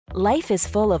Life is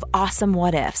full of awesome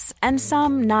what-ifs, and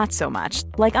some not so much,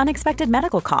 like unexpected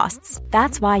medical costs.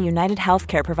 That's why United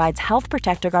Healthcare provides Health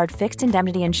Protector Guard fixed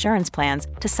indemnity insurance plans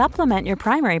to supplement your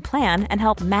primary plan and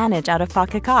help manage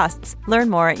out-of-pocket costs. Learn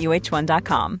more at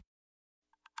uh1.com.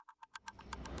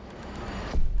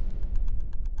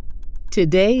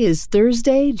 Today is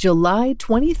Thursday, July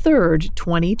 23rd,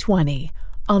 2020.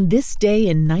 On this day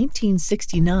in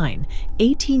 1969,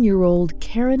 18-year-old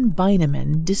Karen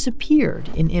Beineman disappeared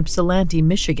in Ypsilanti,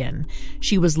 Michigan.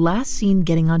 She was last seen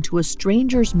getting onto a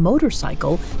stranger's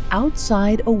motorcycle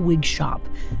outside a wig shop.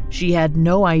 She had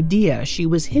no idea she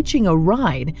was hitching a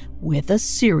ride with a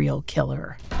serial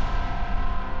killer.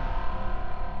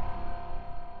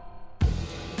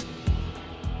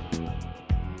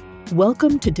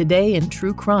 Welcome to Today in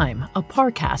True Crime, a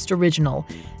Parcast original.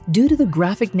 Due to the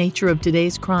graphic nature of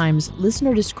today's crimes,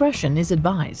 listener discretion is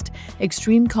advised.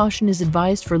 Extreme caution is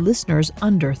advised for listeners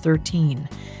under 13.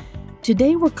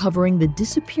 Today we're covering the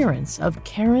disappearance of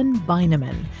Karen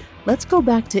Beineman. Let's go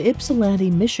back to Ypsilanti,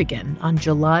 Michigan on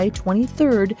July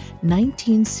 23,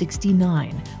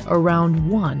 1969, around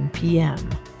 1 p.m.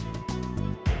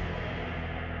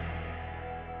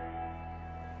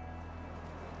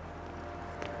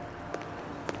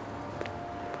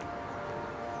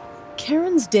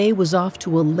 Karen's day was off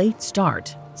to a late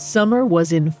start. Summer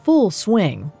was in full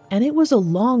swing, and it was a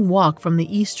long walk from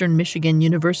the Eastern Michigan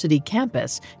University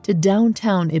campus to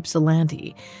downtown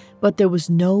Ypsilanti. But there was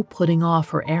no putting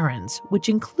off her errands, which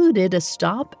included a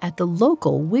stop at the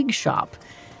local wig shop.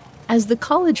 As the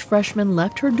college freshman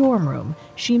left her dorm room,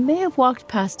 she may have walked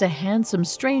past a handsome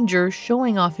stranger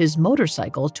showing off his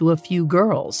motorcycle to a few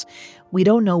girls. We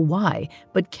don't know why,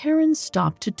 but Karen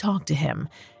stopped to talk to him.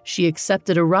 She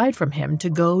accepted a ride from him to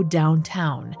go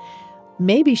downtown.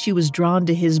 Maybe she was drawn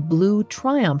to his blue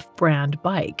Triumph brand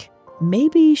bike.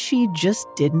 Maybe she just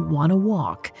didn't want to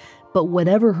walk. But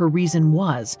whatever her reason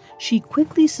was, she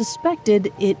quickly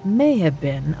suspected it may have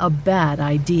been a bad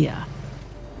idea.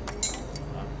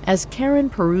 As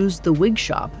Karen perused the wig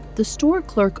shop, the store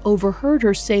clerk overheard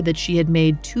her say that she had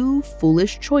made two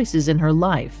foolish choices in her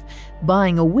life: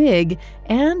 buying a wig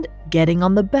and getting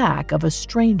on the back of a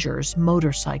stranger's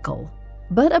motorcycle.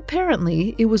 But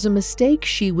apparently, it was a mistake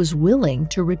she was willing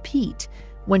to repeat.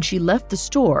 When she left the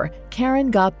store,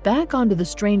 Karen got back onto the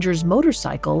stranger's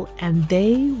motorcycle and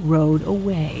they rode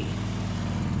away.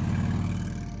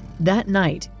 That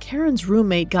night, Karen's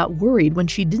roommate got worried when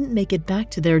she didn't make it back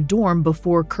to their dorm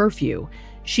before curfew.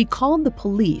 She called the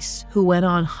police, who went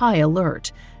on high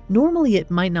alert. Normally,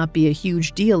 it might not be a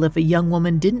huge deal if a young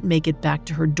woman didn't make it back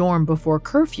to her dorm before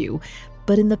curfew,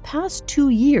 but in the past 2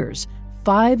 years,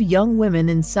 5 young women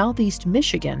in southeast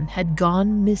Michigan had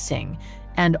gone missing,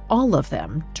 and all of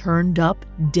them turned up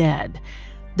dead.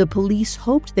 The police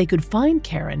hoped they could find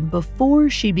Karen before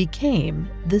she became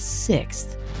the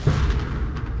 6th.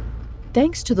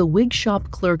 Thanks to the wig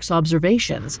shop clerk's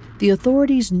observations, the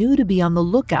authorities knew to be on the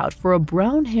lookout for a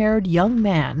brown-haired young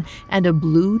man and a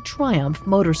blue Triumph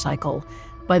motorcycle.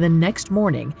 By the next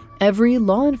morning, every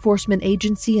law enforcement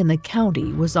agency in the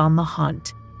county was on the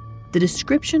hunt. The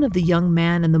description of the young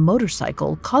man and the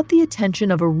motorcycle caught the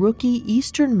attention of a rookie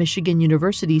Eastern Michigan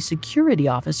University security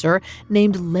officer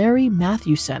named Larry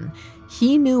Mathewson.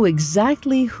 He knew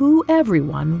exactly who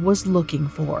everyone was looking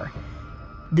for.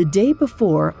 The day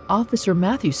before, Officer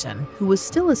Mathewson, who was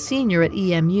still a senior at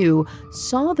EMU,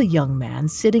 saw the young man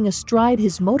sitting astride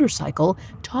his motorcycle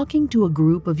talking to a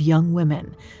group of young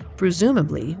women.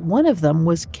 Presumably, one of them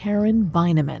was Karen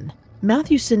Beineman.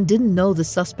 Mathewson didn't know the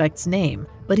suspect's name,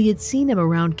 but he had seen him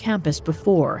around campus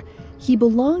before. He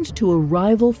belonged to a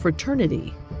rival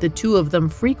fraternity. The two of them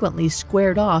frequently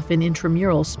squared off in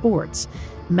intramural sports.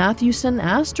 Mathewson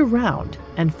asked around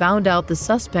and found out the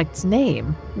suspect's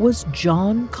name was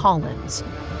John Collins.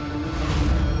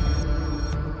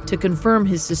 To confirm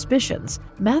his suspicions,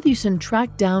 Mathewson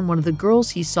tracked down one of the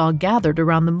girls he saw gathered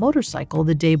around the motorcycle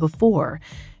the day before.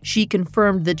 She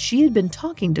confirmed that she had been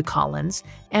talking to Collins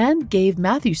and gave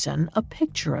Mathewson a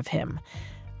picture of him.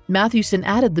 Mathewson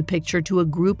added the picture to a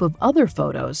group of other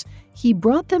photos. He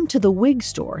brought them to the wig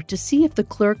store to see if the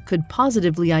clerk could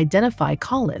positively identify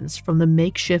Collins from the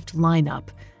makeshift lineup.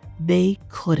 They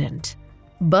couldn't.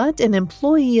 But an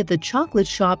employee at the chocolate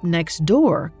shop next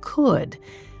door could.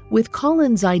 With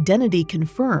Collins' identity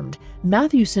confirmed,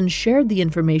 Mathewson shared the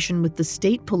information with the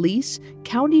state police,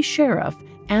 county sheriff,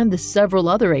 and the several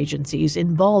other agencies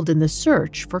involved in the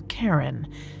search for Karen.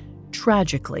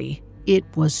 Tragically, it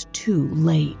was too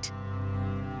late.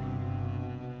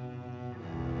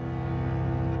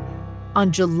 On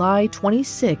July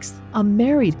 26th, a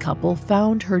married couple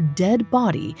found her dead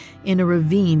body in a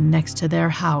ravine next to their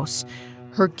house.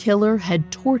 Her killer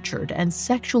had tortured and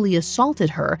sexually assaulted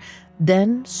her,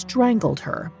 then strangled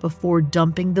her before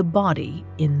dumping the body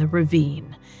in the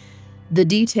ravine. The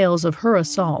details of her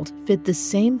assault fit the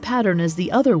same pattern as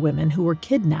the other women who were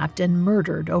kidnapped and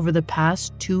murdered over the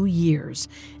past 2 years,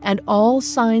 and all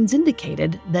signs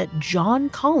indicated that John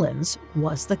Collins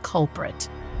was the culprit.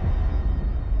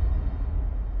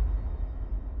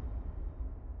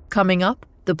 Coming up,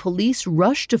 the police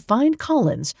rush to find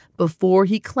Collins before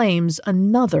he claims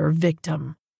another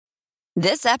victim.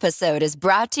 This episode is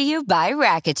brought to you by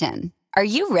Rakuten. Are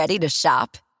you ready to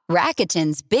shop?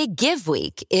 Rakuten's Big Give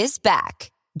Week is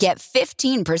back. Get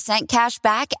 15% cash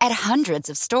back at hundreds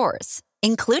of stores,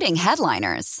 including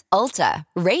Headliners, Ulta,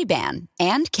 Ray-Ban,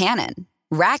 and Canon.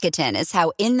 Rakuten is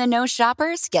how in-the-know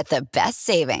shoppers get the best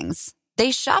savings.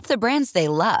 They shop the brands they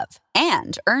love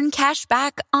and earn cash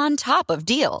back on top of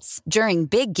deals during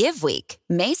Big Give Week,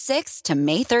 May 6th to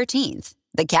May 13th.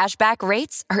 The cashback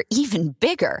rates are even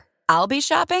bigger. I'll be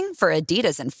shopping for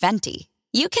Adidas and Fenty.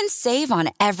 You can save on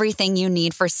everything you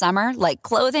need for summer, like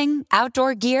clothing,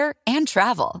 outdoor gear, and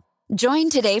travel. Join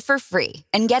today for free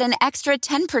and get an extra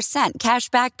 10%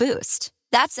 cashback boost.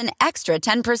 That's an extra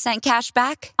 10%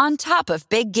 cashback on top of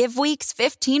Big Give Week's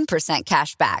 15%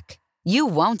 cashback. You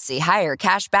won't see higher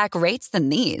cashback rates than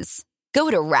these. Go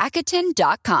to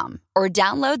Rakuten.com or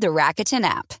download the Rakuten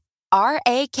app.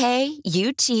 Rakuten.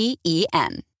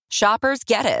 Shoppers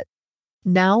get it.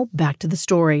 Now back to the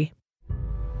story.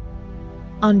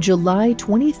 On July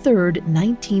 23,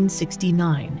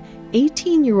 1969,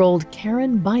 18-year-old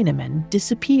Karen Beineman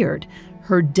disappeared.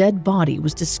 Her dead body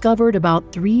was discovered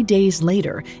about 3 days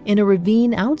later in a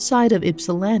ravine outside of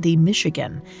Ypsilanti,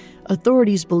 Michigan.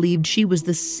 Authorities believed she was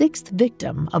the 6th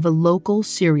victim of a local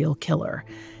serial killer,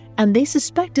 and they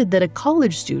suspected that a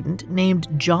college student named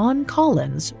John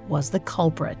Collins was the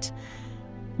culprit.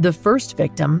 The first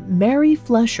victim, Mary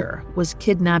Flesher, was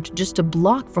kidnapped just a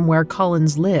block from where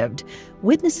Collins lived.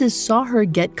 Witnesses saw her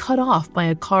get cut off by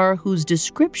a car whose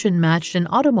description matched an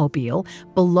automobile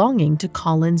belonging to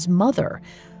Collins' mother.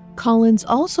 Collins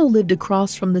also lived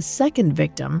across from the second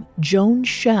victim, Joan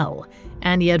Schell,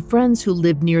 and he had friends who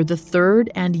lived near the third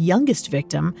and youngest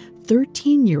victim,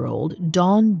 13-year-old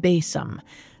Dawn Basom.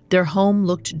 Their home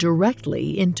looked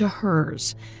directly into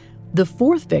hers. The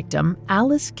fourth victim,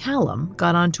 Alice Callum,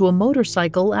 got onto a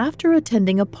motorcycle after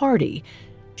attending a party.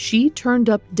 She turned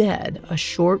up dead a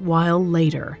short while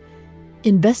later.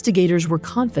 Investigators were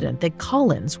confident that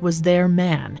Collins was their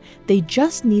man. They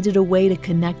just needed a way to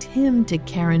connect him to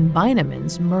Karen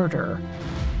Beineman's murder.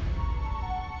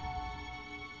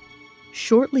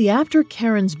 Shortly after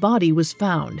Karen's body was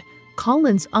found,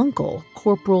 Collins' uncle,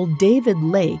 Corporal David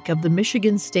Lake of the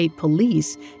Michigan State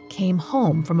Police, came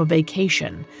home from a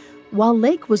vacation. While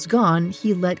Lake was gone,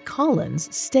 he let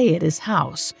Collins stay at his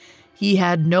house. He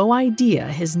had no idea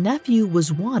his nephew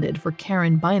was wanted for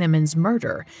Karen Beineman's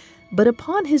murder, but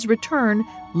upon his return,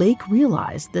 Lake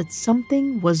realized that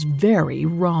something was very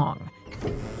wrong.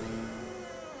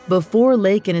 Before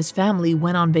Lake and his family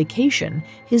went on vacation,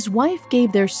 his wife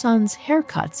gave their sons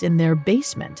haircuts in their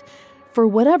basement. For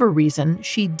whatever reason,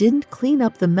 she didn't clean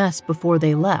up the mess before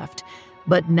they left.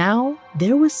 But now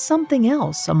there was something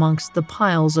else amongst the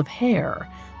piles of hair: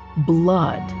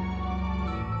 blood.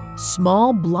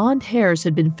 Small blonde hairs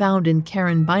had been found in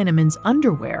Karen Beineman's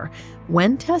underwear.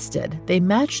 When tested, they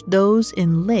matched those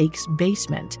in Lake's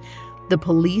basement. The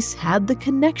police had the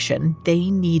connection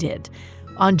they needed.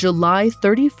 On July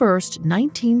 31,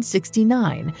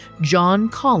 1969, John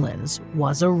Collins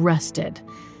was arrested.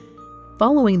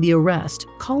 Following the arrest,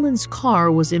 Collins'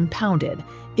 car was impounded.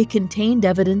 It contained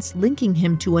evidence linking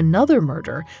him to another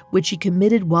murder, which he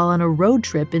committed while on a road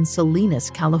trip in Salinas,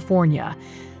 California.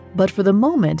 But for the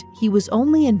moment, he was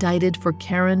only indicted for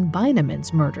Karen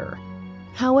Beineman's murder.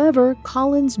 However,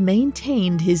 Collins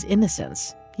maintained his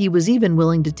innocence. He was even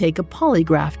willing to take a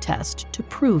polygraph test to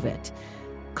prove it.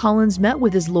 Collins met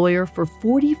with his lawyer for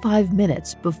 45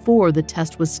 minutes before the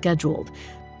test was scheduled.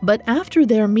 But after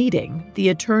their meeting, the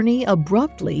attorney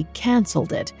abruptly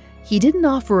canceled it. He didn't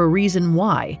offer a reason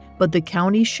why, but the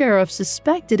county sheriff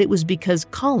suspected it was because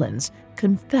Collins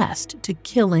confessed to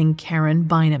killing Karen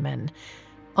Beineman.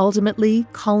 Ultimately,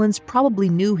 Collins probably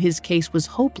knew his case was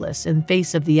hopeless in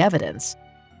face of the evidence.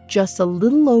 Just a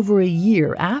little over a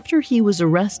year after he was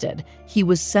arrested, he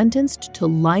was sentenced to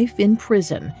life in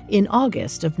prison in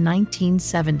August of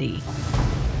 1970.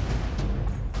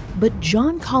 But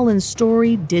John Collins'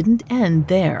 story didn't end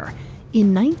there.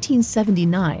 In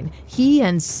 1979, he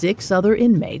and 6 other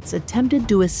inmates attempted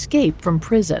to escape from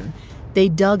prison. They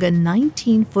dug a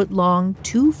 19-foot-long,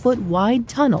 2-foot-wide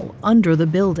tunnel under the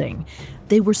building.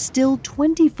 They were still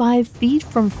 25 feet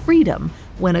from freedom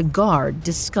when a guard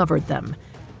discovered them.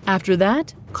 After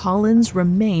that, Collins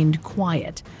remained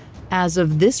quiet. As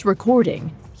of this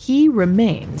recording, he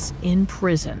remains in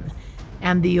prison,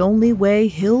 and the only way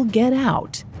he'll get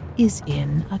out is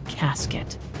in a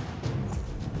casket.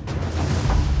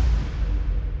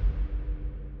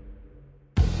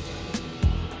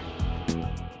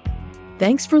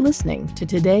 Thanks for listening to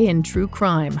Today in True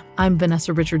Crime. I'm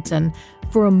Vanessa Richardson.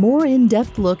 For a more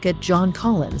in-depth look at John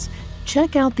Collins,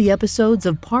 check out the episodes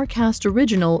of Parcast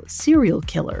Original Serial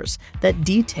Killers that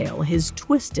detail his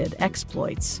twisted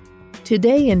exploits.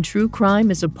 Today in True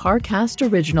Crime is a Parcast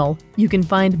original. You can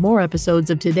find more episodes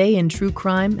of Today in True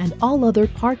Crime and all other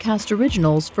Parcast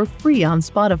originals for free on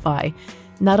Spotify.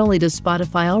 Not only does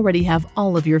Spotify already have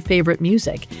all of your favorite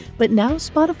music, but now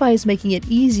Spotify is making it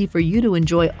easy for you to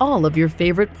enjoy all of your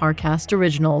favorite Parcast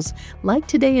originals, like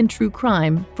Today in True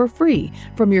Crime, for free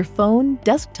from your phone,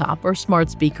 desktop, or smart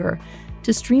speaker.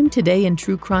 To stream Today in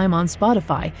True Crime on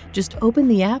Spotify, just open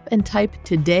the app and type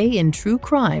Today in True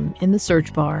Crime in the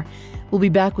search bar. We'll be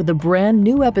back with a brand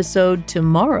new episode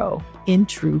tomorrow in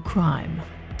True Crime.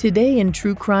 Today in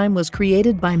True Crime was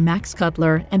created by Max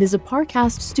Cutler and is a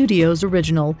Parcast Studios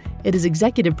original. It is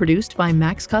executive produced by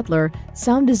Max Cutler,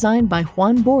 sound designed by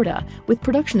Juan Borda, with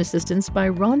production assistance by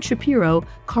Ron Shapiro,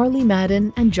 Carly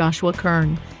Madden, and Joshua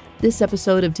Kern. This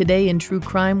episode of Today in True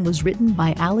Crime was written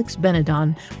by Alex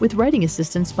Benedon, with writing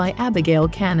assistance by Abigail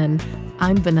Cannon.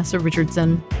 I'm Vanessa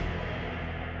Richardson.